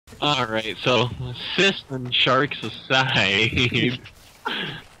Alright, so, cysts and sharks aside...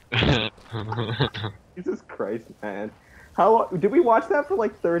 Jesus Christ, man. How long, did we watch that for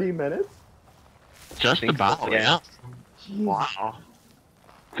like 30 minutes? Just think so, about, yeah. yeah. Jesus. Wow.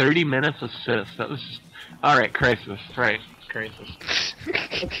 30 minutes of cysts, that was just... Alright, Crysis, right, Crysis.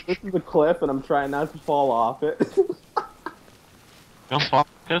 This is a cliff and I'm trying not to fall off it. Don't fall off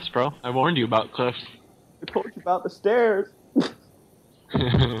this, bro. I warned you about cliffs. I told you about the stairs.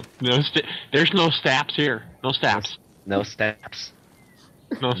 There's no steps here. No steps. No steps.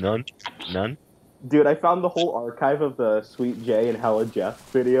 No None. None. Dude, I found the whole archive of the Sweet J and Hella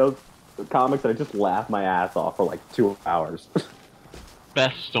Jeff videos, the comics, and I just laughed my ass off for like 2 hours.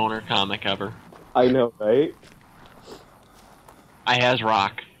 Best stoner comic ever. I know, right? I has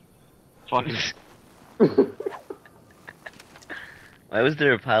rock. Fucking... Why was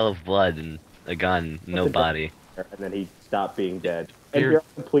there a pile of blood and a gun, no body? And then he stopped being dead. Here. And here I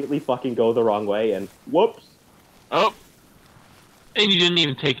completely fucking go the wrong way, and whoops! Oh! And you didn't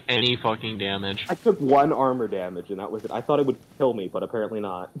even take any fucking damage. I took 1 armor damage, and that was it. I thought it would kill me, but apparently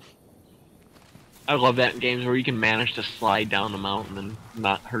not. I love that in games where you can manage to slide down the mountain and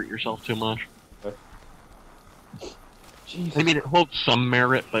not hurt yourself too much. Jesus. I mean, it holds some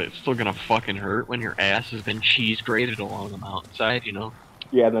merit, but it's still gonna fucking hurt when your ass has been cheese grated along the mountainside, you know?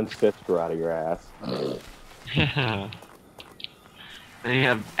 Yeah, and then cysts grow out of your ass. Yeah. And you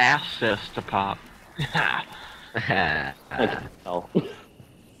have ass cysts to pop. I can tell.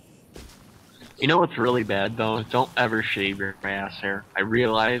 You know what's really bad, though? Don't ever shave your ass hair. I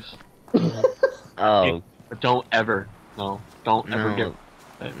realize, Oh, but don't ever. No, don't ever get...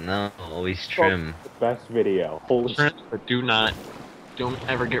 no, always trim. The best video. Holy shit. But don't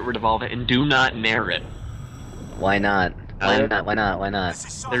ever get rid of all that, and do not narrate. Why not? Why not? Why not? Why not?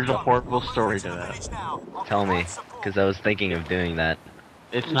 There's a horrible story to that. Tell me, because I was thinking of doing that.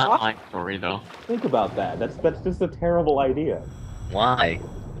 It's not my story, though. Think about that. That's just a terrible idea. Why?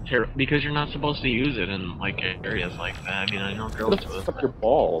 Because you're not supposed to use it in, like, areas like that. I mean, I know girls do it. Up your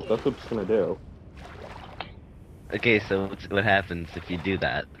balls. That's what it's gonna do. Okay, so what happens if you do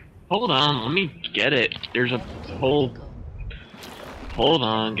that? Hold on, let me get it. There's a whole... Hold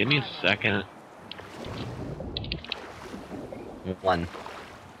on, give me a second. 1.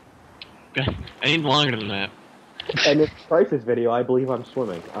 I need longer than that. And in Crysis video, I believe I'm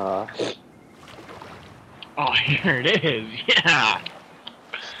swimming. Oh, here it is, yeah!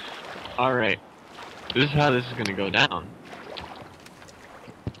 Alright. This is how this is gonna go down.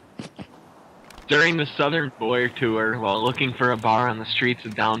 During the Southern Boy Tour, while looking for a bar on the streets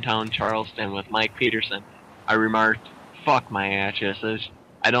of downtown Charleston with Mike Peterson, I remarked, "Fuck my ashes.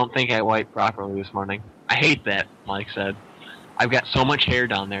 I don't think I wiped properly this morning." "I hate that," Mike said. "I've got so much hair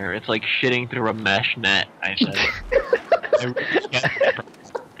down there, it's like shitting through a mesh net," I said.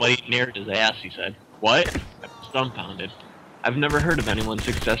 But he neared his ass, he said. "What?" I was dumbfounded. I've never heard of anyone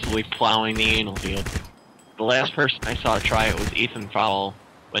successfully plowing the anal field. The last person I saw try it was Ethan Fowle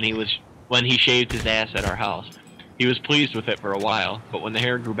when he shaved his ass at our house. He was pleased with it for a while, but when the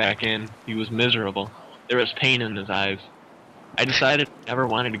hair grew back in, he was miserable. There was pain in his eyes. I decided I never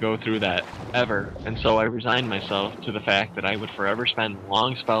wanted to go through that, ever, and so I resigned myself to the fact that I would forever spend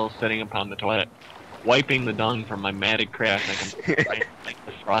long spells sitting upon the toilet, wiping the dung from my matted crack like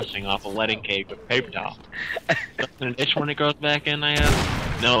the frosting off a wedding cake with a paper towel. Doesn't it itch when it goes back in, I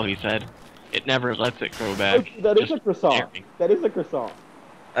asked? "No," he said. "It never lets it go back." That is Just a croissant. staring. That is a croissant.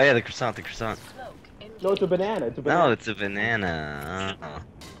 Oh yeah, the croissant, the croissant. No, it's a banana. It's a banana. No, it's a banana. Oh.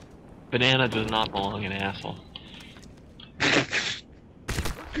 Banana does not belong in asshole.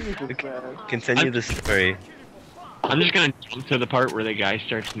 Jesus, man. Continue the story. I'm just gonna jump to the part where the guy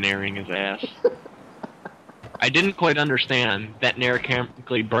starts naring his ass. I didn't quite understand that nair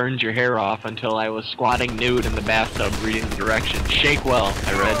chemically burns your hair off until I was squatting nude in the bathtub reading the directions. "Shake well,"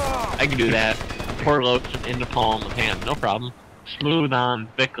 I read. "I can do that. Pour lotion into palm of hand, no problem. Smooth on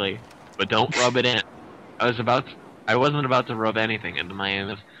thickly, but don't rub it in." I wasn't about to rub anything into my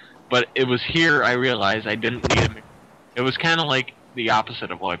anus, but it was here I realized I didn't need a... It was kind of like the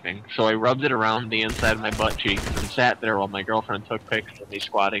opposite of wiping, so I rubbed it around the inside of my butt cheeks and sat there while my girlfriend took pics of me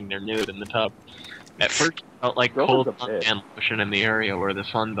squatting there nude in the tub. At first, it felt like cold sun lotion in the area where the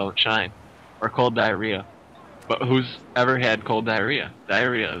sun don't shine, or cold diarrhea. But who's ever had cold diarrhea?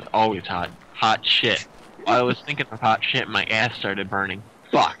 Diarrhea is always hot. Hot shit. While I was thinking of hot shit, my ass started burning.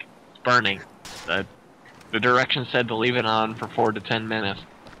 "Fuck, it's burning." The directions said to leave it on for 4 to 10 minutes.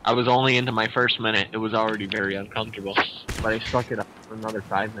 I was only into my first minute. It was already very uncomfortable, but I stuck it up for another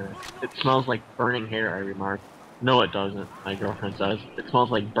 5 minutes. "It smells like burning hair," I remarked. "No, it doesn't," my girlfriend says. "It smells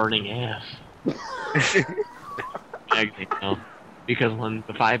like burning ass." Actually, no. Because when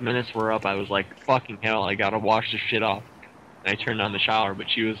the 5 minutes were up, I was like, fucking hell, I gotta wash this shit off. And I turned on the shower, but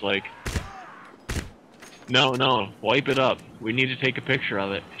she was like, no, wipe it up. We need to take a picture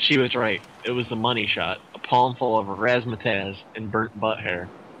of it. She was right. It was the money shot. A palm full of razzmatazz and burnt butt hair.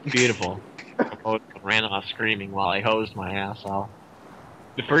 Beautiful. I both ran off screaming while I hosed my ass off.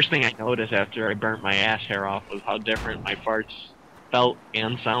 The first thing I noticed after I burnt my ass hair off was how different my farts felt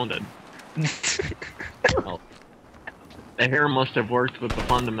and sounded. Well, the hair must have worked with the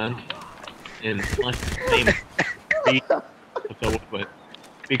fundament in much the same beat with the wood,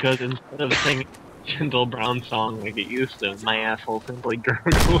 because instead of singing a gentle brown song like it used to, my asshole simply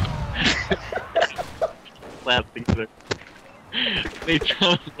gurgled. Slapped together. They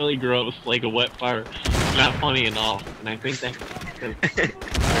sound really gross, like a wet fart. Not funny at all, and I think that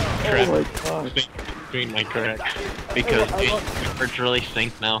Oh my gosh. between my cracks, because my farts really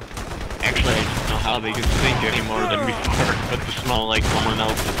stink now. Actually, I don't know how they can stink any more than before, but to smell like someone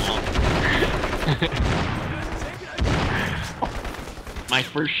else's mouth. My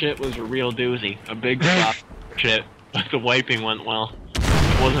first shit was a real doozy, a big flop shit, but the wiping went well.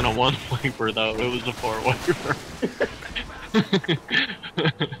 It wasn't a one wiper though, it was a 4 wiper.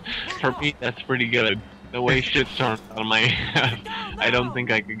 For me, that's pretty good. The way shit's thrown out of my ass, I don't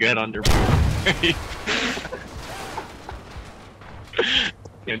think I could get under.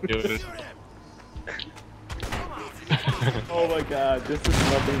 Can't do it. Oh my god, this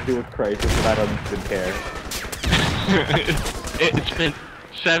has nothing to do with Crysis, and I don't even care. It's been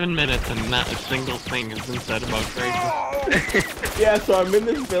 7 minutes and not a single thing has been said about Crysis. Yeah, so I'm in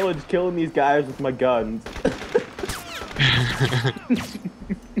this village killing these guys with my guns.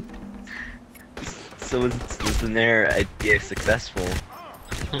 So was the Nair idea successful?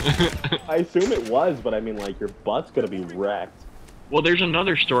 I assume it was, but I mean, like, your butt's gonna be wrecked. Well, there's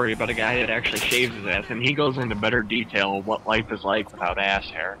another story about a guy that actually shaves his ass, and he goes into better detail of what life is like without ass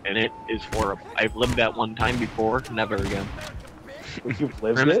hair, and it is horrible. I've lived that one time before, never again. If you've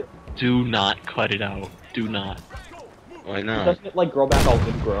lived it? Do not cut it out. Do not. Why not? Doesn't it, like, grow back all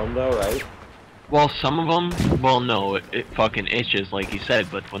ingrown, though, right? Well, some of them, well, no, it fucking itches, like you said,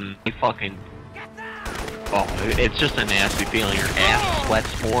 but when they fucking... Oh, it's just a nasty feeling. Your ass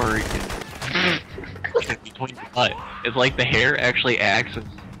sweats more between your butt. It's like the hair actually acts as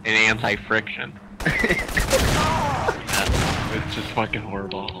an anti-friction. It's just fucking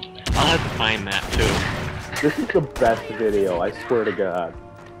horrible. I'll have to find that, too. This is the best video, I swear to God.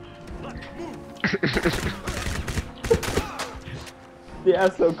 Yeah,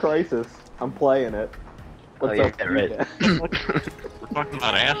 so Crysis. I'm playing it. What's yeah, up? right. We're talking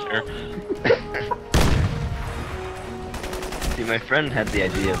about ass hair. See, my friend had the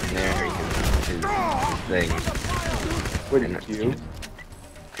idea of Nair his thing. What did you?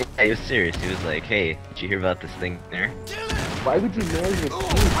 Yeah, he was serious. He was like, "Hey, did you hear about this thing, Nair?" Why would you marry your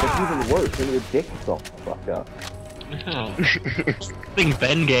teeth? That's even worse. Then your dick's all fucked up. No. Thing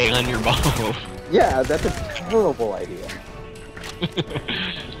Bengay on your balls. Yeah, that's a terrible idea.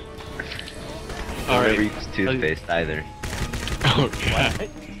 Never use toothpaste either. Oh god. Did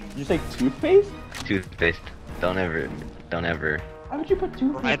you say toothpaste? Toothpaste. Don't ever. Why would you put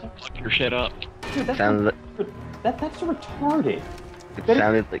toothpaste? I'd fuck your shit up. Dude, that's that's retarded. It That is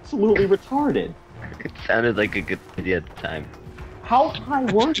sounded like absolutely retarded. it sounded like a good idea at the time. How high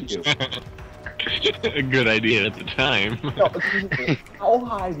were you? A good idea at the time. No, how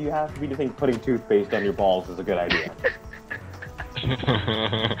high do you have to be to think putting toothpaste on your balls is a good idea?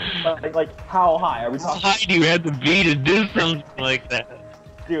 Like, how high? Are we How talking? high do you have to be to do something like that?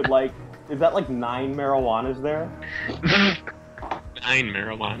 Dude, like, is that like 9 marijuanas there? 9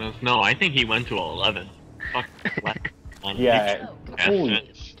 marijuanas. No, I think he went to 11. Fuck. 11. Yeah. That's Holy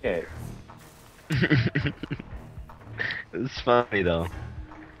it. shit. It was funny though.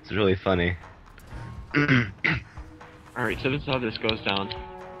 It's really funny. Alright, so this is how this goes down.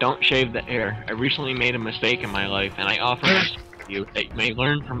 Don't shave the hair. I recently made a mistake in my life, and I offer this to you that you may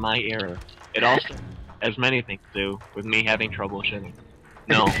learn from my error. It also, as many things do, with me having trouble shitting.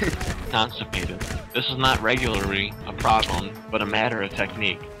 No, constipated. This is not regularly a problem, but a matter of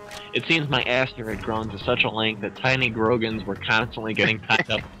technique. It seems my ass hair had grown to such a length that tiny Grogans were constantly getting tied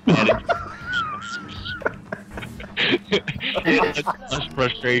up. Less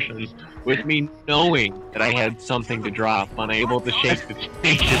frustrations, with me knowing that I had something to drop, unable to shake the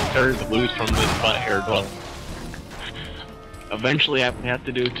tenacious turd loose from this butt hair glove. Eventually, I would have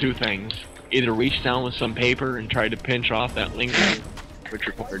to do 2 things: either reach down with some paper and try to pinch off that lingering, which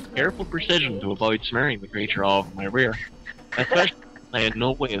required careful precision to avoid smearing the creature all over my rear, especially since I had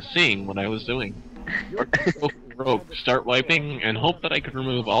no way of seeing what I was doing, or go for broke, start wiping, and hope that I could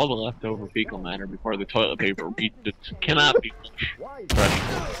remove all the leftover fecal matter before the toilet paper reached its cannot be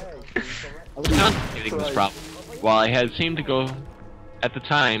threshold. I was contemplating this problem, while I had seemed to go, at the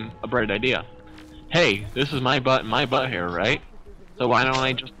time, a bright idea. Hey, this is my butt and my butt hair, right? So why don't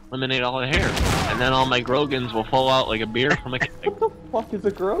I just eliminate all the hair? And then all my Grogans will fall out like a beer from a keg. What the fuck is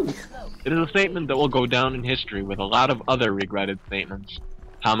a Grogan? It is a statement that will go down in history with a lot of other regretted statements.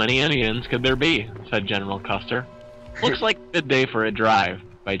 How many Indians could there be? Said General Custer. Looks like a good day for a drive,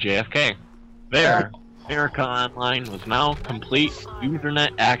 by JFK. There, America Online was now complete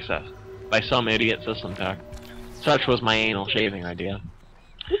Usernet access by some idiot system tech. Such was my anal shaving idea.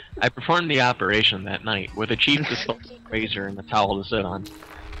 I performed the operation that night with a cheap disposable razor and a towel to sit on.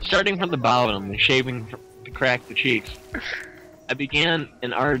 Starting from the bottom and shaving to crack the cheeks, I began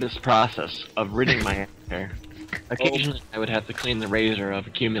an arduous process of ridding my hair. Occasionally, I would have to clean the razor of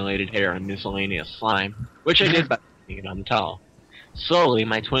accumulated hair and miscellaneous slime, which I did by putting it on the towel. Slowly,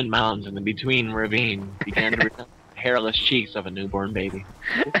 my twin mounds in the between ravine began to resemble the hairless cheeks of a newborn baby.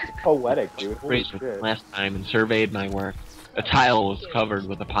 It's poetic, dude. Holy Raised shit. last time and surveyed my work. The tile was covered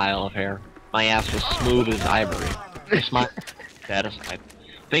with a pile of hair. My ass was smooth as ivory. I smiled, satisfied,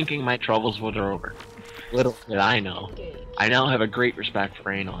 thinking my troubles were over. Little did I know, I now have a great respect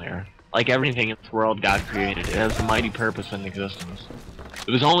for anal hair. Like everything in this world God created, it has a mighty purpose in existence.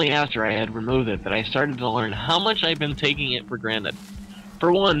 It was only after I had removed it that I started to learn how much I've been taking it for granted.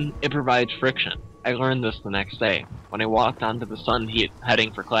 For one, it provides friction. I learned this the next day, when I walked onto the sun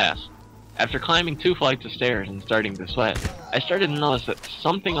heading for class. After climbing 2 flights of stairs and starting to sweat, I started to notice that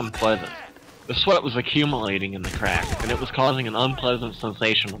something unpleasant. The sweat was accumulating in the crack, and it was causing an unpleasant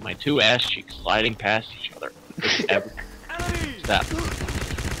sensation with my 2 ass cheeks sliding past each other with every step.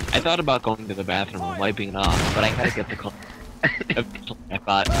 I thought about going to the bathroom and wiping it off, but I had to get the clothes. Eventually, I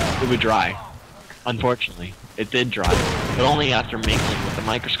thought it would dry. Unfortunately, it did dry, but only after mingling with the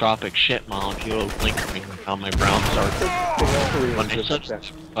microscopic shit molecule lingering on my brown surface. When I touched the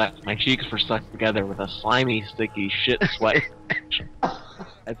sweat, my cheeks were stuck together with a slimy, sticky shit sweat.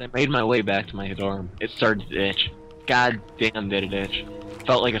 As I made my way back to my dorm, it started to itch. God damn did it itch.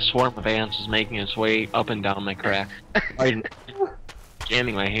 Felt like a swarm of ants was making its way up and down my crack.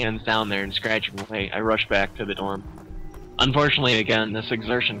 Jamming my hands down there and scratching away, I rushed back to the dorm. Unfortunately, again, this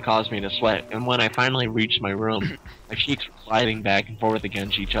exertion caused me to sweat, and when I finally reached my room, my cheeks were sliding back and forth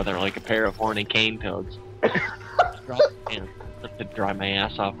against each other like a pair of horny cane toads. I dropped my hand to dry my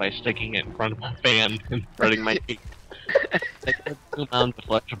ass off by sticking it in front of my fan and spreading my cheeks. I took 2 pounds of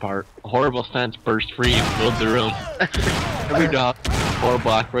flesh apart. A horrible stench burst free and filled the room. Every dog,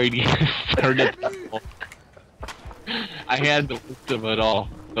 4-block radius started to I had the worst of it all.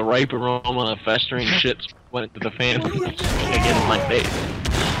 The ripe aroma of festering shit went to the fan against my face.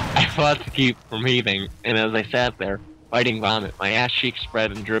 I fought to keep from heaving, and as I sat there, fighting vomit, my ass cheeks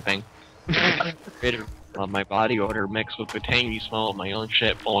spread and dripping. My body odor mixed with the tangy smell of my own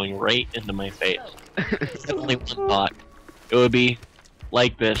shit falling right into my face. I had only one thought. It would be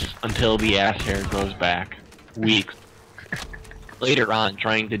like this until the ass hair grows back. Weeks. Later on,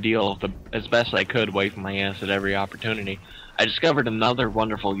 trying to deal with as best I could wiping my ass at every opportunity, I discovered another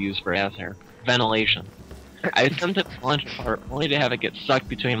wonderful use for ass hair. Ventilation. I attempted to launch apart only to have it get stuck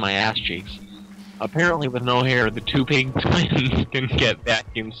between my ass cheeks. Apparently with no hair, the 2 pink twins can get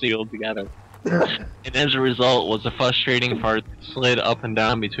vacuum sealed together. And as a result was a frustrating fart that slid up and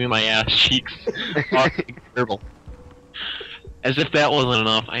down between my ass cheeks. As if that wasn't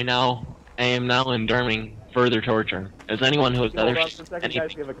enough, I am now enduring further torture. As anyone who has ever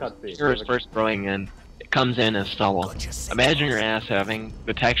hair is first growing in, it comes in as stubble. Imagine your ass having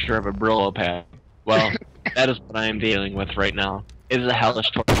the texture of a Brillo pad. Well, that is what I am dealing with right now. It is a hellish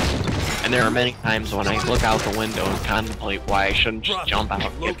torture. And there are many times when I look out the window and contemplate why I shouldn't just jump out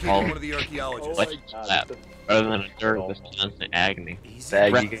and get called that, rather than endure this constant agony.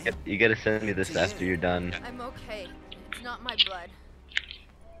 Bag, you gotta send me this after you're done. I'm okay. It's not my blood.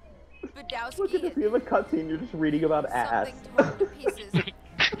 Look at this, you have a cutscene, you're just reading about ass.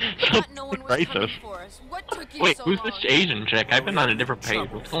 Crysis. Wait, who's this Asian chick? I've been on a different page.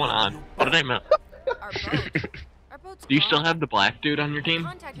 What's going on? What did I miss? Do you still have the black dude on your team?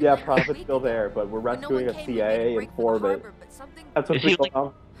 Yeah, Prophet's still there, but we're rescuing a CIA informant. That's what's going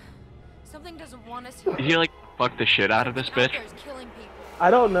on. Is he like fuck the shit out of this bitch?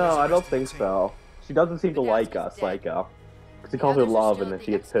 I don't know, I don't think so. She doesn't seem to like us, Psycho. Because he calls her love and then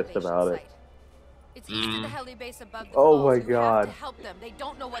she gets pissed about it. Oh my god.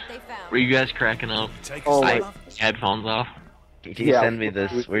 Were you guys cracking up? Oh my... my... Headphones off? Can you send me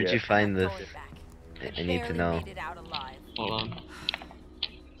this? Where'd you find this? I need to know. Hold on.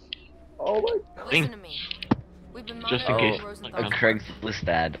 Oh my god. Listen to me. We've been Just in monitoring case. Rosenthal's A work. Craigslist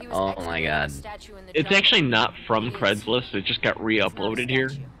ad. He was Oh excavating my a god. statue in the It's jungle. actually not from It is. Craigslist. It just got It's not a re-uploaded here,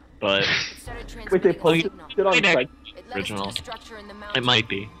 statue. but It started Wait, they transmitting a posted signal. it on Might Craigslist? actually It led us to original. a structure in the mountains. It might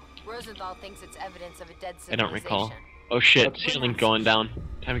be. Rosenthal thinks it's evidence of a dead I don't recall. civilization. Oh shit! Okay. Ceiling going down.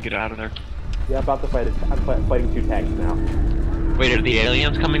 Time to get out of there. Yeah, about to fight it. I'm fighting 2 tanks now. Wait, are the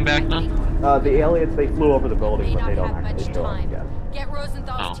aliens coming back now? The aliens, they flew over the building, May but not they don't have actually much show up time. yet. Get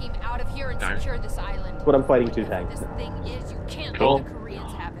Rosenthal's Oh. team out of here and Darn. secure this island. But I'm fighting 2 Whatever tanks. this thing is, you can't Cool. let the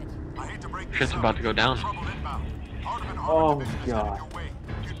Koreans have it. Shit's about to go down. Oh my god.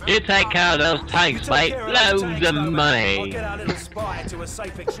 You take care of those tanks, You take mate. care of those Loads tanks, of though, mate. I'll money. get our little spy to a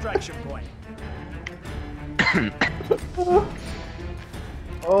safe extraction point.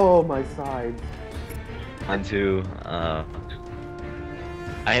 Oh, my sides. Onto, I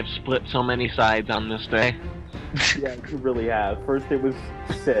have split so many sides on this day. Yeah, you really have. First it was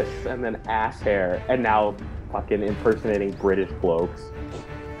cis, and then ass hair, and now fucking impersonating British blokes.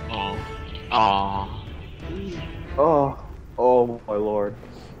 Oh. Oh. Oh my lord.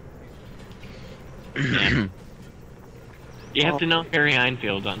 Man. You have to know Harry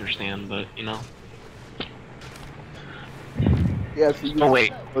Einfield to understand, but you know. Yeah, so you Oh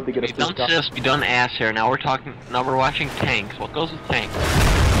wait, But they get a we done free cis, we done ass here. Now we're watching tanks. What goes with tanks?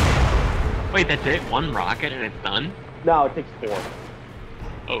 Wait, that's it? One rocket and it's done? No, it takes 4.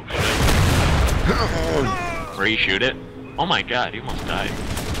 Oh shit. Where you shoot it? Oh my god, you almost died.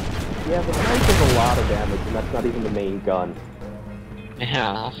 Yeah, but tank does a lot of damage, and that's not even the main gun.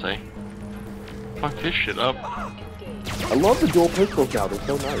 Yeah, I'll say. Fuck this shit up. I love the dual pistols now, they're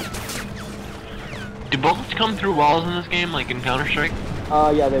so nice. Do bullets come through walls in this game, like in Counter-Strike?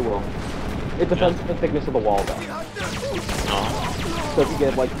 Yeah, they will. It depends on the thickness of the wall, though. No. So if you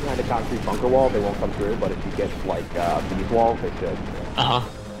get, like, behind a concrete bunker wall, they won't come through, but if you get, like, these walls, they should. Uh-huh.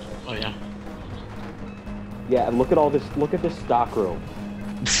 Oh yeah. Yeah, and look at all this, look at this stock room.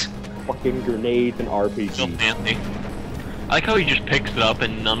 Fucking grenades and Still RPGs. fancy. I like how he just picks it up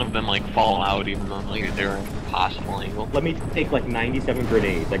and none of them like fall out even though like they're an impossible angle. Let me take, like, 97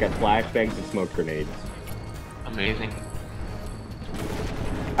 grenades. I got flashbangs and smoke grenades. Amazing.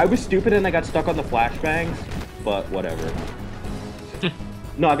 I was stupid and I got stuck on the flashbangs, but whatever.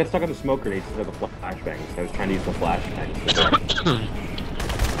 No, I got stuck on the smoke grenades instead of the flashbangs. I was trying to use the flashbangs.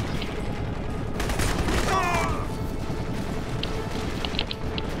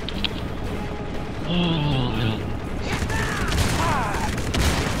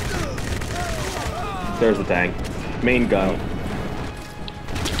 There's the tank. Main gun.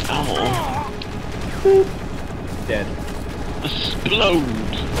 Oh. Dead. Explode.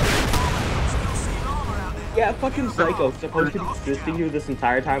 Yeah, fucking Psycho. Supposed to be assisting you this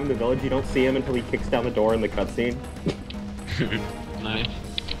entire time in the village. You don't see him until he kicks down the door in the cutscene. Nice.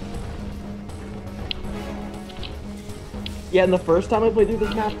 Yeah, and the first time I played through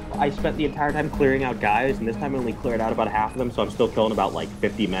this map, I spent the entire time clearing out guys, and this time I only cleared out about half of them, so I'm still killing about, like,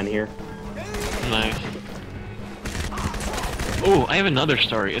 50 men here. Nice. Oh, I have another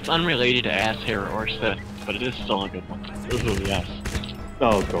story. It's unrelated to ass hair or Sith, but it is still a good one. Ooh, yes.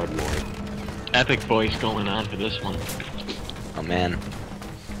 Oh, good lord. Epic voice going on for this one. oh man.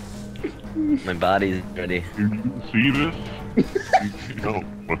 My body's ready. You see this? You know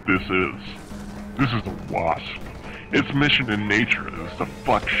what this is. This is a wasp. Its mission in nature is to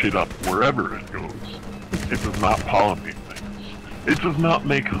fuck shit up wherever it goes. It does not pollinate things. It does not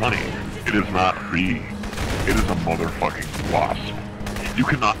make honey. It is not bee. It is a motherfucking wasp. You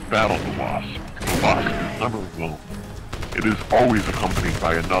cannot battle the wasp. The wasp is never alone. It is always accompanied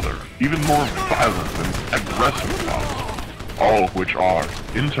by another, even more violent and aggressive wasp. All of which are,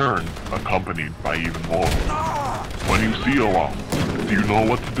 in turn, accompanied by even more. When you see a wasp, do you know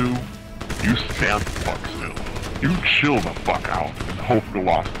what to do? You stand the fuck still. You chill the fuck out and hope the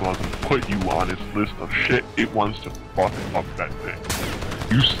wasp doesn't put you on its list of shit it wants to fuck up that thing.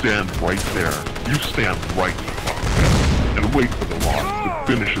 You stand right there. You stand right the fuck there and wait for the wasp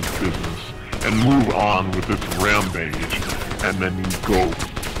to finish its business and move on with its rampage, and then you go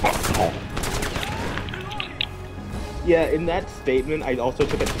fuck home. Yeah, in that statement, I also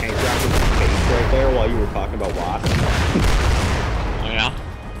took a tank round in the face right there while you were talking about wasps. Oh yeah?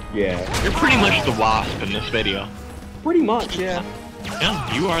 Yeah. You're pretty much the wasp in this video. Pretty much, yeah.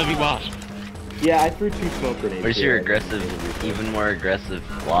 Yeah, you are the wasp. Yeah, I threw 2 smoke grenades. Where's your here. aggressive, even more aggressive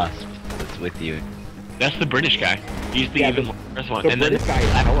wasp that's with you? That's the British guy. He's the Yeah, even the- more aggressive one. The And then British guy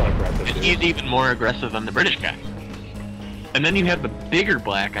is hella aggressive. and dude. he's even more aggressive than the British guy. And then you have the bigger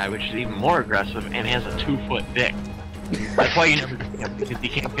black guy, which is even more aggressive and has a 2-foot dick. That's why you never see him, because he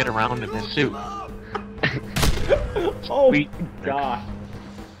can't get around in his suit. Oh Sweet. my god.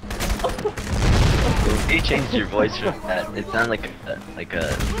 You changed your voice from that. It sounded like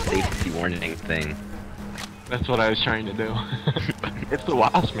a safety warning thing. That's what I was trying to do. It's the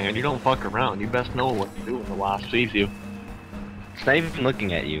wasp, man. You don't fuck around. You best know what to do when the wasp sees you. It's not even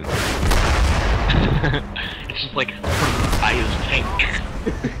looking at you. It's just like by his tank.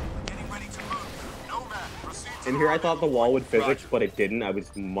 And here I thought the wall would physics, but it didn't. I was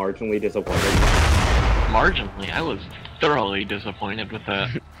marginally disappointed. Marginally, I was thoroughly disappointed with that.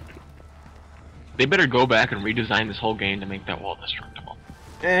 They better go back and redesign this whole game to make that wall destructible.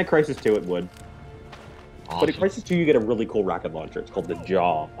 Crysis 2 it would. Awesome. But in Crysis 2 you get a really cool rocket launcher. It's called the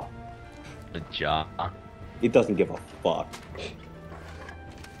Jaw. The jaw. It doesn't give a fuck.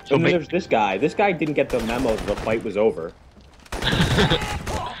 So And then there's this guy. This guy didn't get the memo that the fight was over.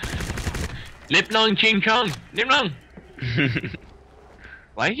 Nip Nong Ching Chong! Nip Nong!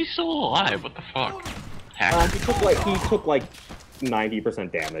 Why is he still alive? What the fuck? Hacker. He took like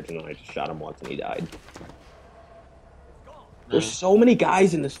 90% damage, and then I just shot him once and he died. There's so many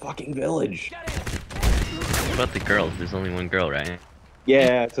guys in this fucking village. What about the girls? There's only one girl, right?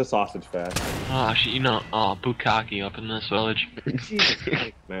 Yeah, it's a sausage fest. Oh, shit, you know, Bukkake up in this village. Jesus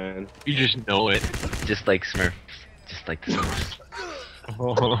Christ, man. You just know it. Just like Smurfs. Just like the Smurfs.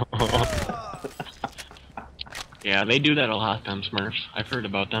 Yeah, they do that a lot, them Smurfs. I've heard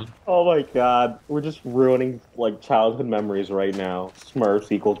about them. Oh my god, we're just ruining like childhood memories right now.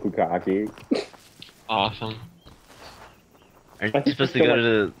 Smurfs equals Bukkake. Awesome. Aren't you supposed to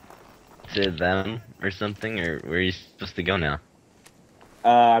go to them or something, or where are you supposed to go now?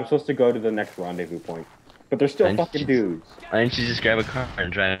 I'm supposed to go to the next rendezvous point. But they're still fucking dudes. Why didn't you just grab a car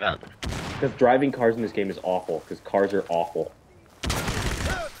and drive out? Because driving cars in this game is awful, because cars are awful.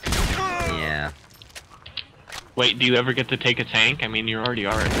 Yeah. Wait, do you ever get to take a tank? I mean, you already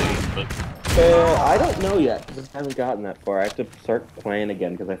are a tank, but... I don't know yet, because I haven't gotten that far. I have to start playing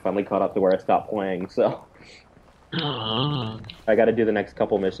again, because I finally caught up to where I stopped playing, so... I gotta do the next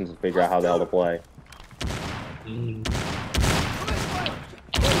couple missions and figure out how the hell to play.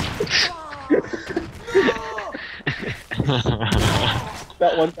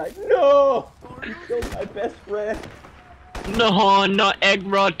 That one guy, no! You killed my best friend! No, not egg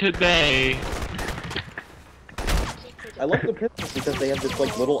rod today! I love the pistols because they have this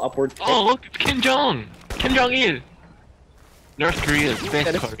like little upward kick. Oh, look, it's Kim Jong! Kim Jong-il! North Korea's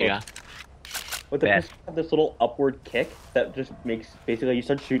best is Korea. But the Best. pistols have this little upward kick that just makes, basically you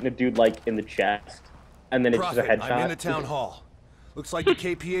start shooting a dude like in the chest, and then it's just a Prophet, headshot. I'm in the town hall. Looks like the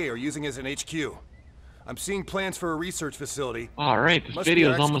KPA are using it as an HQ. I'm seeing plans for a research facility. Alright, this Must be video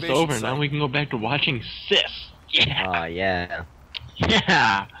our is almost excavation over. Now site. we can go back to watching Sis. Yeah! Oh, yeah.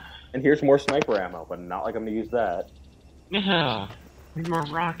 Yeah! And here's more sniper ammo, but not like I'm gonna use that. Yeah! Need more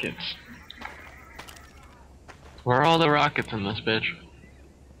rockets. Where are all the rockets in this bitch?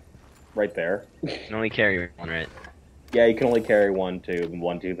 Right there. You can only carry one, right? Yeah, you can only carry one tube, and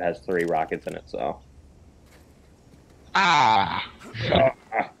one tube has 3 rockets in it, so. Ah!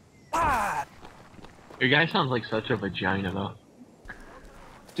 Your guy sounds like such a vagina, though.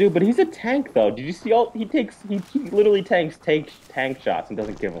 Dude, but he's a tank though. Did you see all he literally tank shots and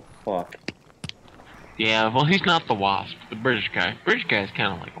doesn't give a fuck. Yeah, well, he's not the Wasp. The British guy. British guy is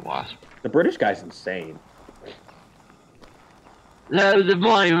kind of like a Wasp. The British guy's insane. Loads of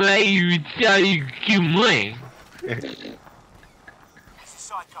my way, you money.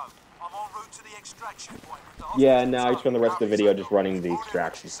 Psycho, I'm en route to the extraction point. Yeah, now I spend the rest of the video just running the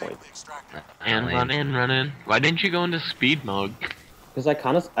extraction point. And run in. Why didn't you go into speed mode? Because I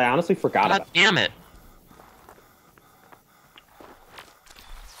honestly forgot God about it. damn it.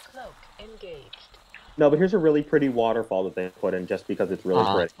 Cloak engaged. No, but here's a really pretty waterfall that they put in just because it's really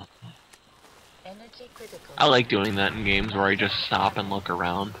pretty. Energy critical. I like doing that in games where I just stop and look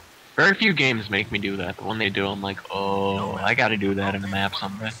around. Very few games make me do that, but when they do, I'm like, oh, I gotta do that in the map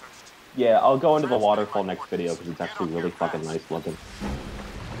someday. Yeah, I'll go into the waterfall next video because it's actually really fucking nice looking.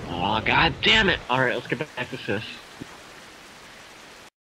 Oh, god damn it. Alright, let's get back to Sis.